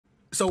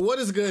So what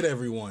is good,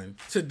 everyone?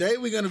 Today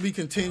we're going to be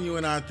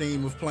continuing our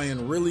theme of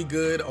playing really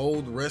good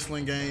old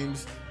wrestling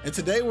games. And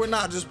today we're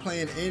not just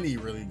playing any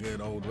really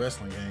good old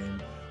wrestling game.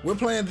 We're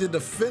playing the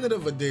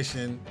definitive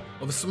edition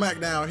of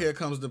SmackDown Here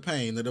Comes the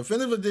Pain. The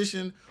definitive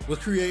edition was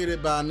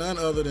created by none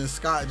other than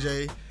Scott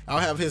J. I'll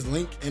have his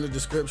link in the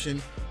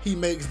description. He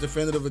makes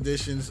definitive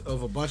editions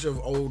of a bunch of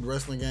old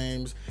wrestling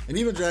games and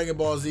even Dragon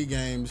Ball Z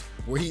games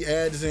where he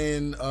adds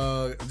in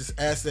just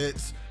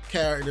assets,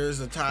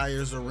 characters,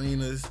 attires,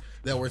 arenas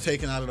that were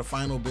taken out of the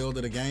final build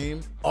of the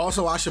game.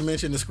 Also, I should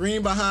mention the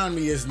screen behind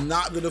me is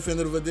not the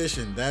definitive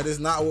edition. That is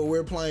not what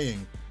we're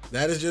playing.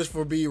 That is just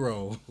for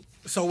B-roll.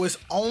 So it's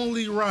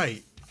only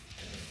right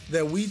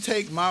that we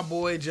take my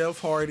boy Jeff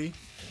Hardy,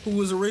 who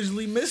was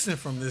originally missing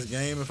from this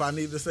game, if I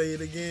need to say it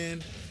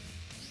again,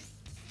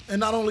 and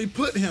not only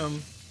put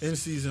him in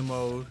season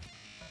mode,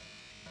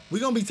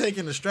 we're gonna be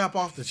taking the strap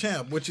off the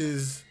champ, which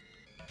is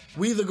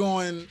we either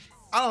going,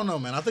 I don't know,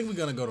 man. I think we're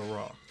gonna go to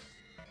Raw.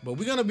 But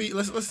we're gonna be,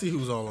 let's see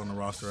who's all on the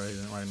roster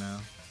right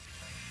now.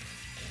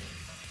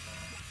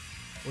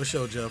 We'll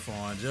show Jeff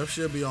on. Jeff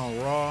should be on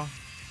Raw.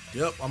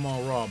 Yep, I'm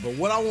on Raw. But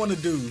what I want to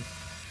do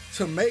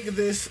to make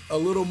this a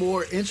little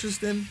more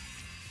interesting,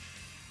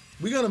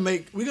 we're gonna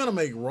make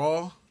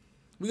Raw.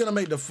 We're gonna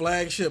make the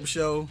flagship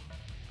show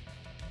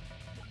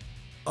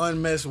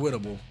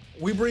unmesswittable.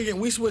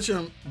 We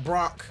switching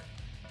Brock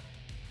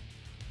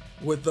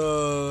with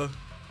I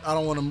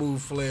don't want to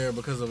move Flair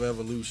because of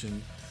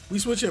Evolution. We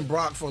switching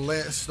Brock for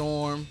Lance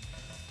Storm.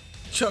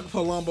 Chuck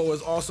Palumbo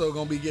is also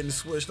going to be getting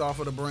switched off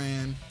of the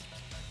brand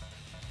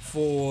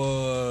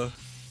for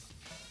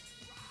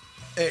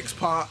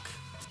X-Pac.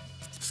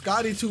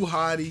 Scotty 2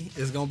 Hottie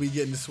is going to be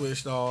getting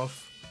switched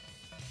off.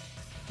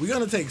 We're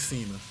going to take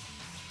Cena.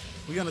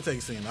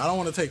 I don't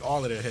want to take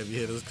all of their heavy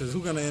hitters because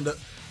we're going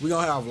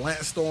to have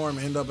Lance Storm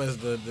end up as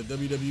the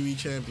WWE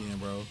champion,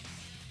 bro.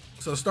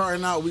 So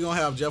starting out, we're going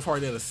to have Jeff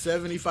Hardy at a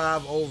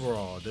 75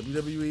 overall.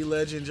 WWE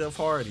legend Jeff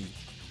Hardy.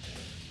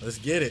 Let's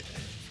get it.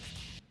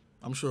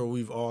 I'm sure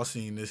we've all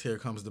seen this Here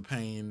Comes the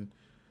Pain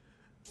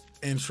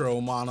intro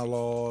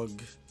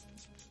monologue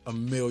a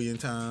million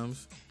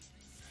times.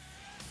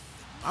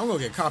 I'm gonna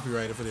get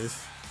copyrighted for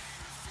this.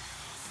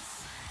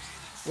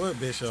 What,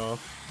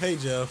 Bischoff? Hey,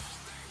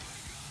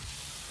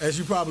 Jeff. As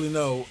you probably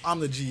know, I'm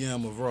the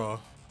GM of Raw.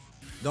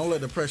 Don't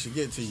let the pressure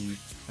get to you.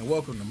 And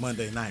welcome to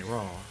Monday Night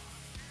Raw.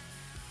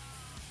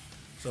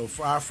 So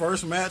for our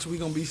first match, we're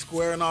gonna be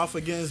squaring off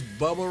against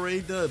Bubba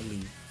Ray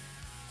Dudley.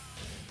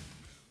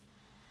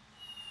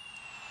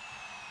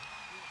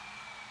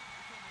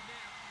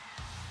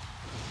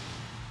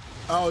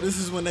 Oh, this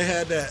is when they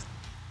had that.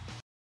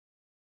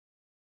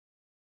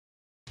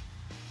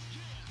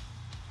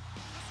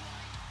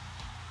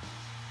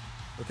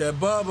 Okay,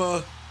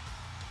 Bubba.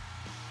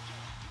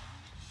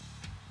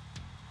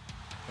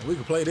 And we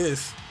can play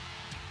this.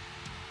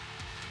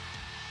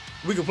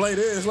 Let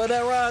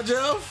that ride,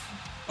 Jeff.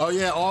 Oh,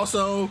 yeah.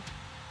 Also,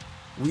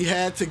 we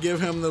had to give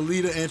him the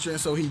leader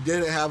entrance, so he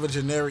didn't have a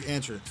generic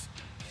entrance.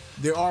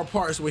 There are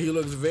parts where he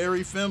looks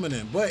very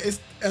feminine, but it's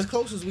as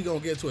close as we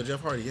gonna get to a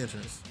Jeff Hardy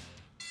entrance.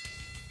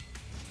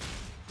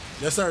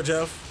 Yes, sir,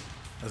 Jeff.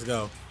 Let's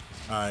go.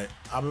 All right.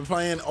 I've been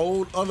playing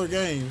other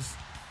games.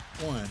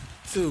 1,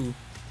 2.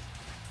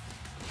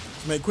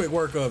 Let's make quick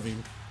work of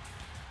him.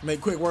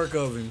 It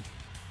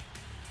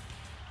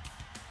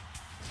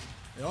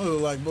don't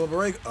look like Bubba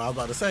Ray. I was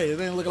about to say, it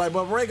didn't look like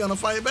Bubba Ray gonna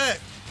fight back.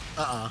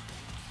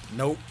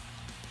 Nope.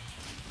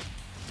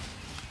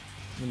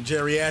 Them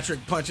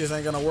geriatric punches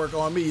ain't gonna work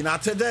on me.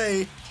 Not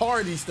today.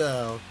 Hardy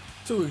style.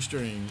 Too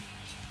extreme.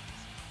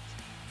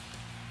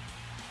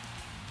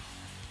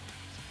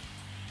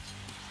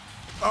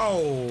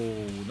 Oh,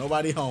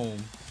 nobody home.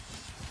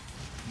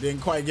 Didn't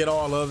quite get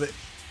all of it.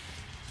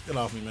 Get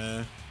off me,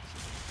 man.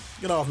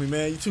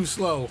 You're too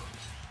slow.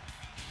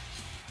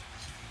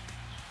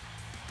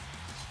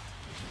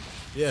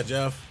 Yeah,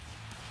 Jeff.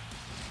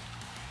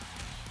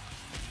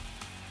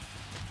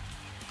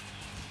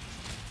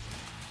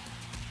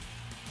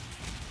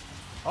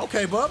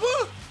 Okay,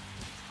 Bubba.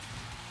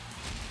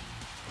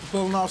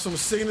 Pulling off some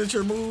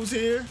signature moves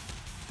here.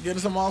 Getting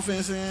some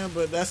offense in,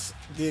 but that's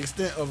the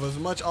extent of as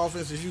much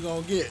offense as you're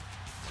going to get.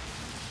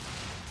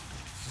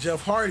 It's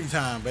Jeff Hardy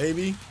time,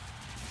 baby.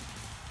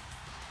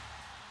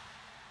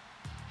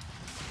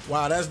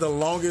 Wow, that's the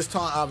longest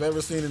taunt I've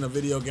ever seen in a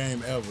video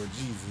game ever.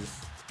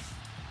 Jesus.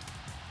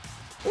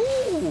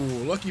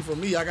 Ooh, lucky for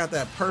me, I got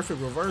that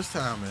perfect reverse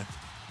timing.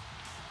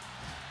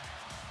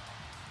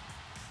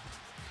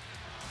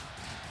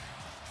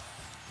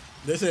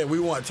 They said we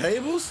want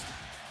tables?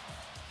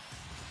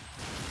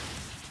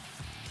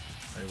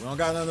 Hey, we don't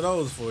got none of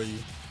those for you.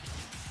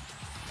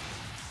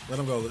 Let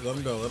him go.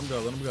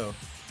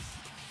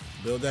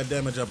 Build that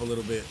damage up a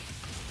little bit.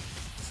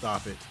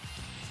 Stop it.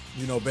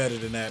 You know better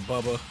than that,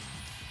 Bubba.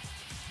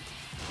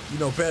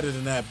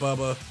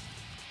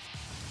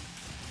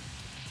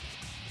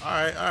 All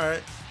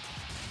right.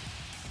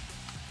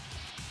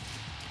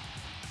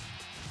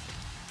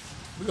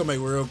 We're gonna make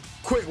real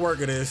quick work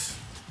of this.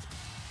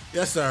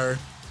 Yes, sir.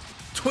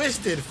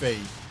 Twisted Fate.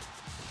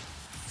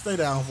 Stay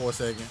down for a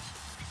second.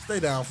 Stay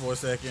down for a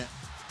second.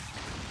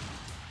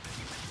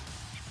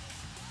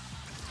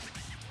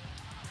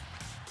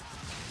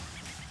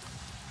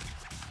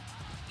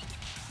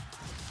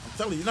 I'm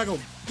telling you, you're not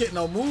gonna get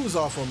no moves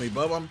off on me,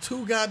 bub. I'm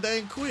too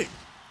goddamn quick.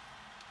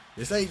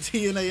 This ain't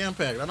TNA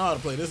Impact. I know how to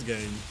play this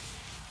game.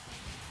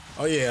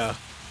 Oh yeah.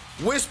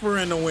 Whisper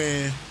in the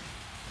wind.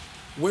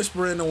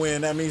 Whisper in the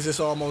wind. That means it's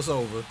almost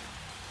over.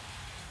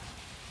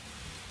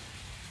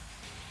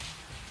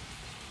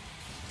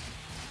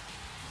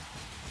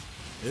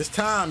 It's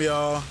time,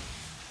 y'all.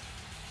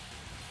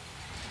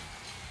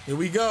 Here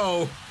we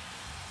go.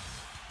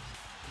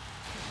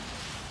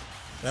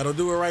 That'll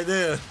do it right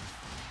there.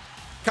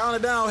 Count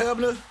it down,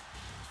 Hebner.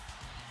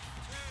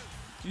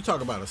 You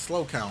talk about a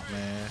slow count,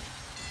 man.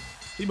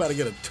 He about to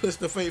get a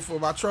twist of fate for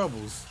my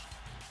troubles.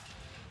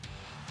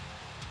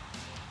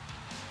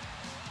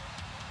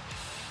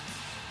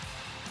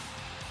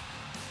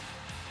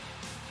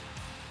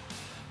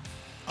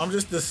 I'm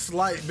just a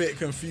slight bit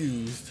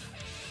confused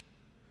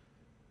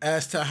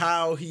as to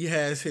how he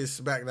has his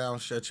SmackDown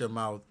Shut Your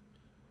Mouth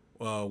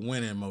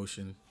winning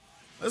motion.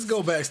 Let's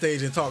go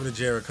backstage and talk to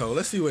Jericho.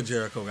 Let's see what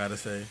Jericho got to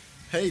say.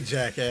 Hey,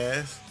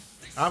 jackass.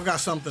 I've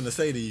got something to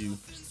say to you.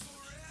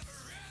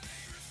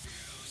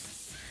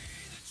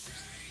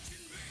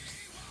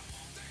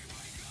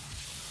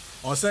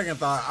 On second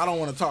thought, I don't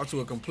want to talk to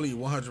a complete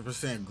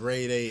 100%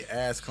 grade A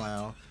ass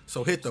clown,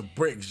 so hit the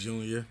bricks,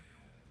 Junior.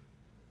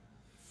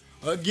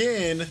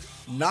 Again,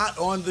 not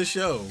on the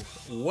show.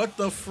 What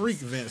the freak,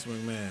 Vince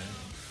McMahon?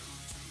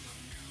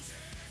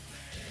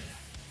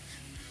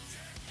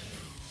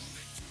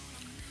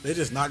 They're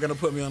just not going to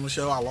put me on the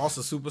show. I lost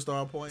a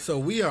superstar point. So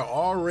we are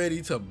all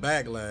ready to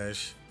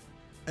Backlash,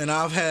 and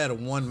I've had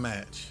one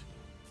match.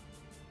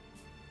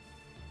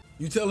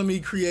 You telling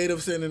me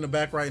creative sitting in the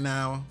back right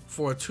now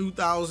for a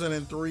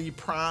 2003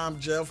 prime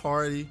Jeff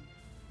Hardy,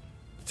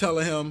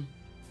 telling him,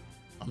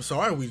 I'm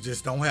sorry, we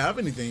just don't have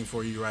anything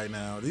for you right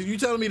now. You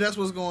telling me that's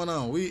what's going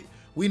on?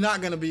 We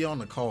not going to be on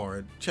the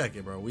card. Check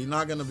it, bro. We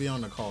not going to be on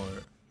the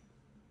card.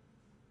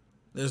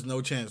 There's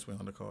no chance we're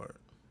on the card.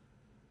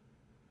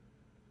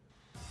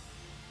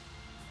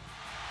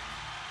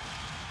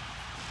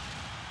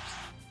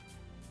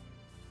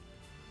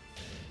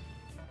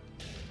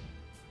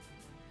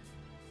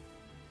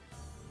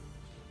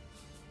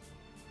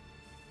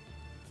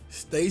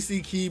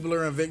 Stacy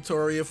Keibler and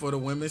Victoria for the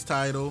women's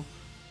title.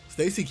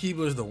 Stacy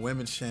Keibler is the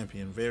women's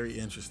champion. Very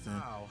interesting.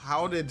 Wow.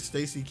 How did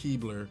Stacy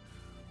Keibler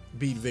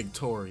beat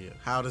Victoria?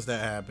 How does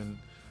that happen?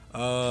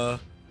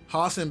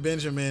 Haas and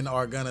Benjamin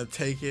are going to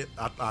take it.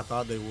 I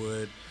thought they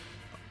would.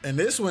 And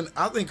this one,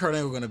 I think Kurt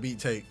Angle going to beat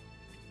Tate.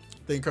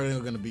 I think Kurt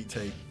Angle going to beat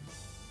Tate.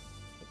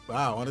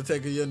 Wow.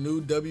 Undertaker, your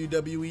new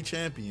WWE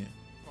champion.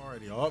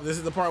 Alrighty, y'all. This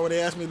is the part where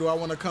they asked me, do I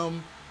want to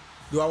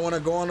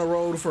go on the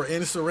road for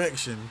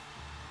Insurrection?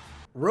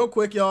 Real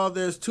quick, y'all,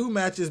 there's two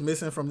matches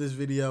missing from this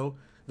video.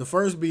 The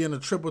first being a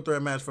triple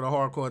threat match for the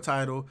hardcore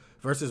title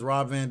versus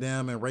Rob Van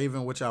Dam and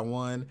Raven, which I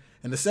won.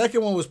 And the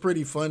second one was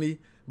pretty funny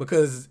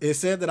because it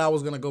said that I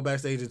was going to go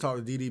backstage and talk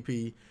to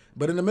DDP.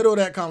 But in the middle of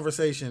that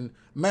conversation,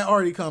 Matt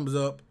Hardy comes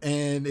up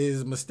and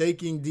is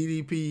mistaking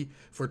DDP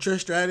for Trish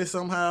Stratus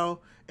somehow.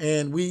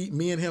 And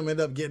me and him end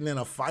up getting in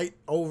a fight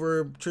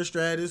over Trish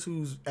Stratus,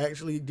 who's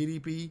actually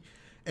DDP.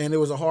 And it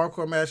was a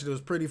hardcore match. It was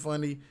pretty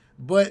funny.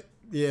 But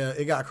yeah,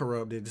 it got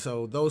corrupted.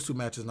 So those two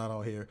matches not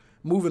on here.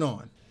 Moving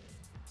on.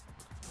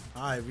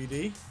 All right,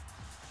 VD. You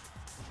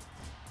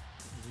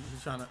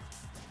trying to...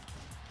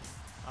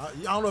 I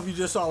don't know if you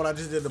just saw what I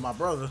just did to my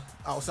brother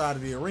outside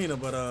of the arena,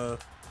 but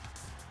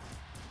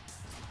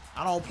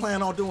I don't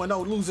plan on doing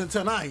no losing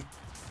tonight.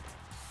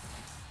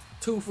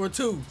 2 for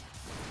 2.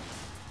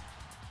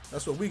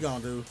 That's what we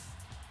gonna do.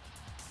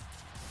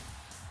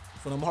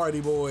 For them Hardy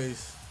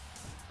boys.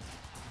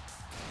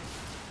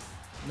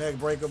 Neck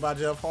breaker by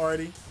Jeff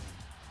Hardy.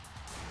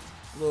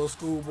 Little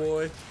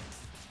schoolboy.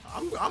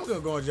 I'm gonna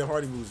go on Jeff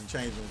Hardy moves and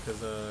change them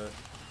because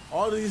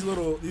all these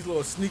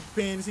little sneak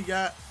pins he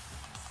got,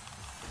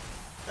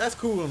 that's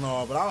cool and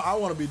all, but I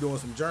want to be doing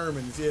some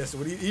Germans. Yeah,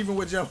 so even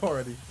with Jeff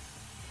Hardy,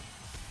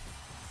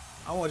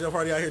 I want Jeff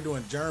Hardy out here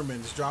doing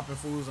Germans, dropping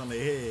fools on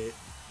their head.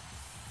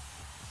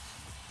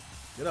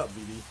 Get up,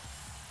 VD.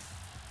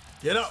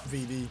 Get up,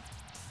 VD.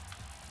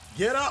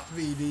 Get up,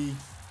 VD.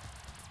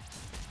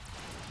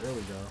 There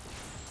we go.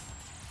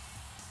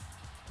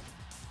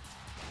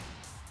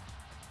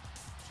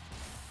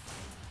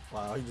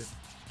 Wow, he just...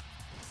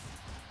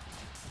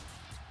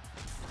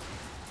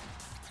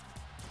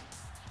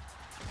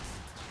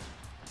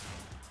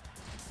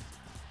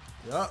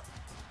 Yup.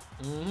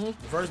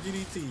 First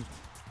DDT.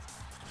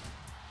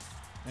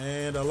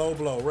 And a low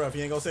blow. Ref,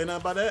 you ain't gonna say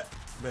nothing about that?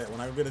 Bet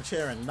when I go get a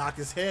chair and knock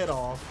his head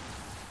off,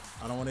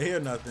 I don't want to hear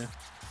nothing.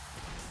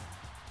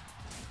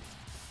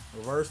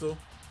 Reversal.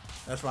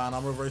 That's fine.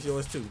 I'm reverse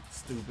yours too.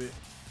 Stupid.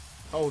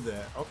 Hold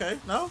that. Okay.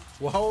 No?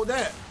 Well, hold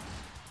that.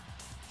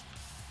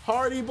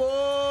 Hardy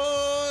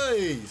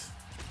boys.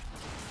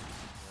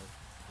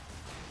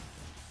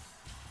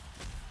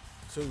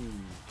 2,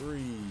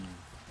 3.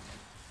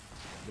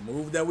 The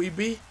move that we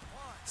beat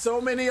So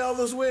many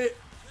others with.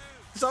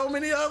 So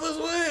many others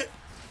with.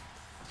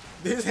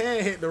 His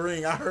hand hit the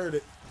ring. I heard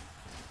it.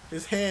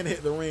 His hand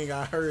hit the ring.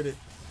 I heard it.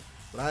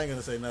 But I ain't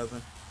gonna say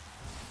nothing.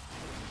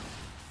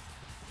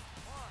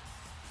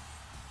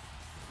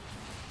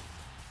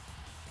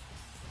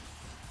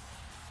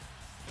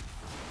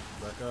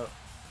 Back up.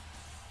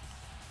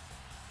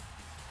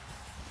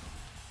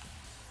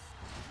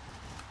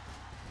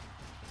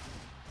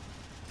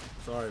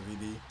 Sorry,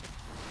 VD.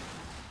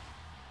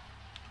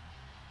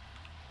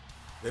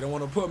 They don't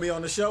want to put me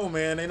on the show,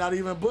 man. They not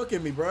even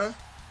booking me, bruh.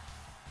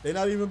 They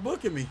not even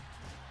booking me.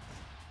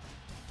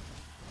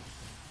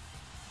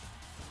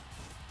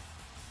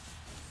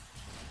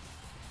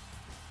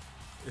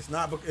 It's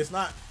not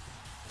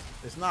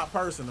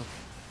personal.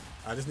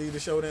 I just need to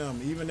show them,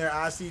 even their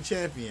IC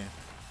champion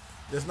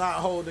does not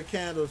hold the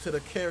candle to the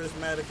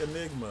charismatic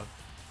enigma,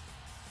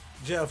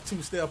 Jeff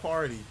Two-Step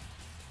Hardy.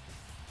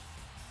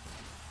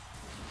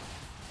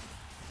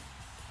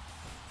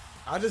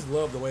 I just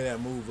love the way that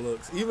move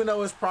looks, even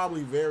though it's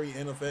probably very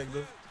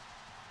ineffective.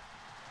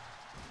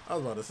 I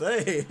was about to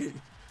say.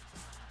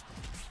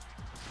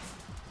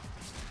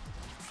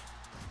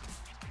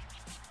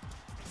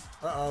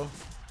 Uh-oh.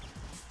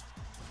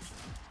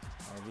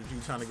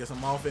 RVG trying to get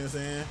some offense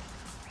in.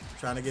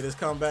 Trying to get his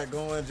comeback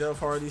going. Jeff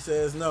Hardy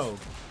says no.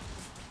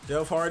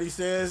 Jeff Hardy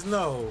says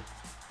no.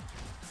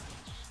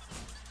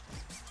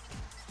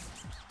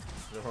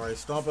 Jeff Hardy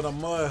stomping a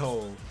mud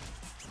hole.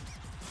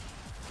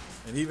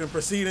 And even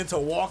proceeding to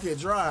walk it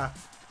dry.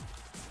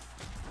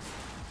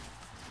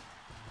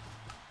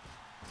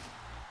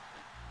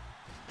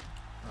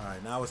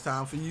 Alright, now it's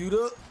time for you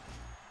to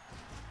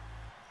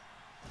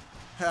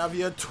have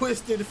your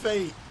twisted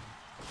fate.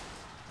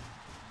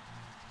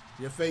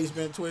 Your face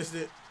been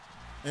twisted.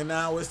 And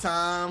now it's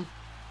time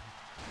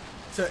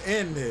to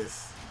end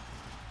this.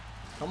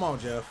 Come on,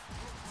 Jeff.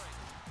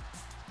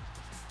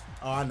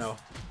 Oh, I know.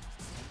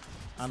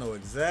 I know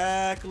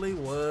exactly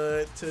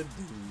what to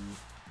do.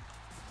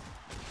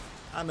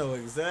 I know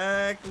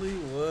exactly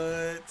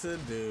what to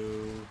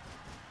do.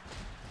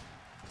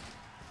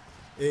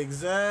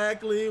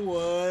 Exactly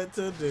what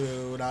to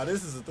do. Now,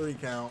 this is a 3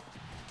 count.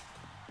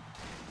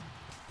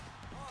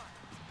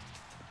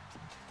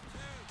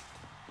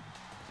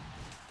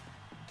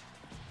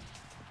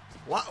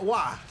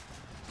 Why?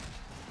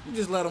 You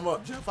just let him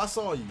up, Jeff. I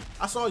saw you.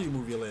 I saw you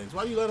move your legs.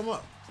 Why you let him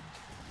up?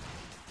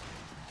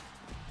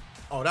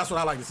 Oh, that's what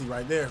I like to see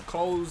right there.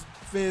 Closed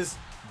fist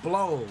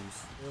blows.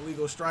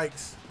 Illegal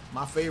strikes.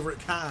 My favorite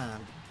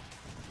kind.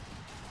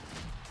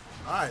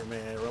 All right,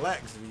 man.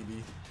 Relax, VD.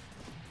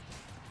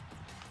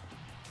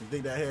 You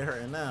think that head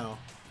hurting now?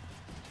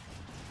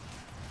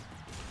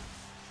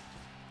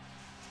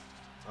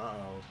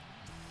 Uh-oh.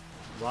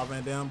 Rob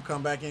Van Dam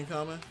comeback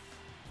incoming.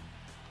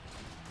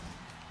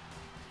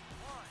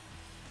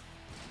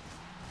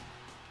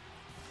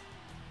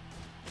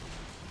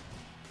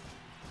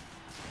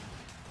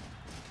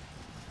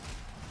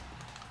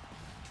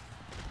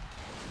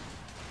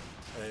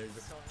 Hey,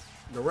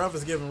 the ref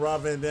is giving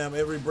Rob Van Dam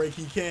every break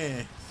he can.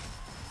 I'm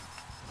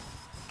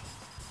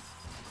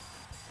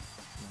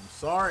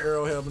sorry,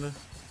 Earl Hebner.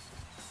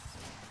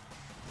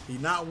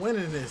 He's not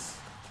winning this.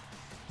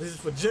 This is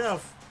for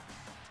Jeff.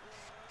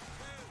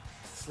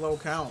 Slow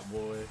count,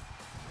 boy.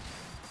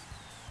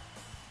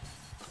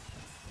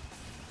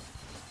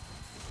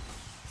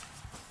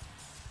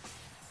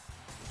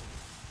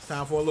 It's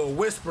time for a little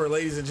whisper,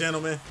 ladies and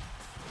gentlemen.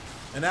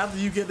 And after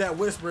you get that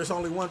whisper, it's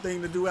only one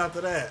thing to do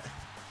after that.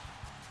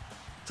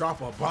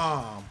 Drop a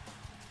bomb.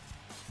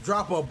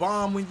 Drop a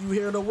bomb when you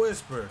hear the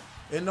whisper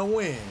in the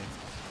wind.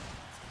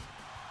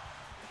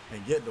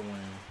 And get the win.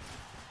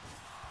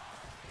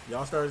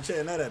 Y'all started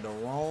chanting that at the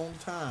wrong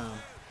time.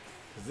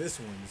 Because this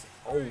one's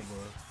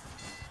over.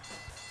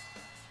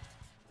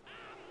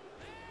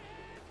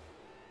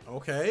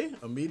 Okay.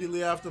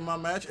 Immediately after my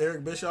match,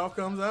 Eric Bischoff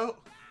comes out.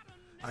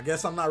 I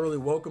guess I'm not really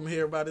welcome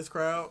here by this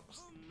crowd.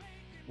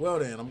 Well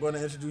then, I'm going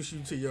to introduce you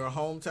to your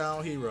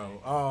hometown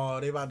hero. Oh,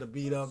 they about to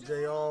beat up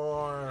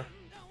JR.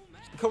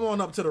 Come on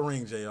up to the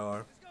ring,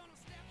 JR.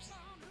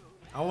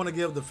 I want to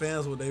give the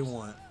fans what they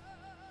want.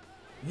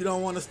 You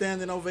don't want a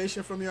standing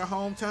ovation from your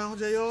hometown,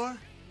 JR?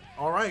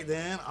 All right,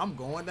 then. I'm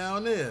going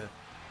down there.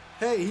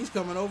 Hey, he's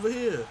coming over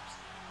here.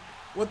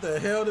 What the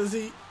hell does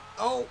he...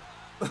 Oh.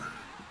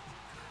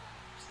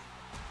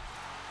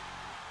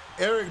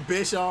 Eric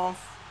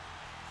Bischoff.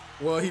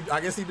 Well,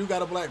 I guess he do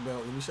got a black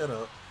belt. Let me shut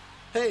up.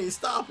 Hey,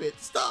 stop it.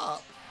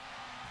 Stop.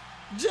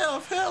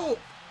 Jeff, help.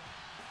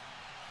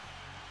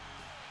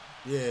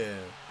 Yeah.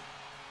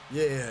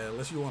 Yeah,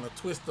 unless you want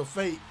to twist the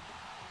fate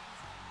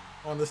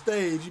on the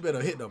stage, you better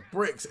hit the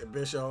bricks at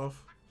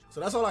Bischoff.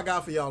 So that's all I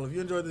got for y'all. If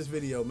you enjoyed this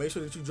video, make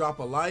sure that you drop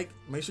a like.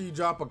 Make sure you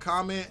drop a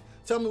comment.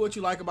 Tell me what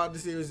you like about the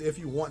series, if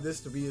you want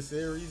this to be a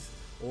series,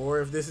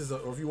 or if this is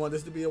or if you want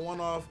this to be a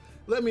one-off.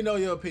 Let me know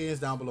your opinions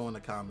down below in the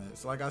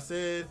comments. Like I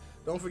said,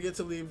 don't forget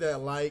to leave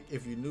that like.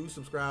 If you're new,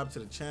 subscribe to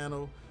the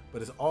channel.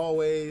 But as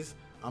always,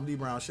 I'm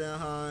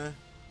DbrownShinhan,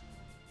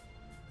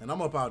 and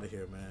I'm up out of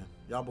here, man.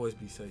 Y'all boys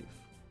be safe.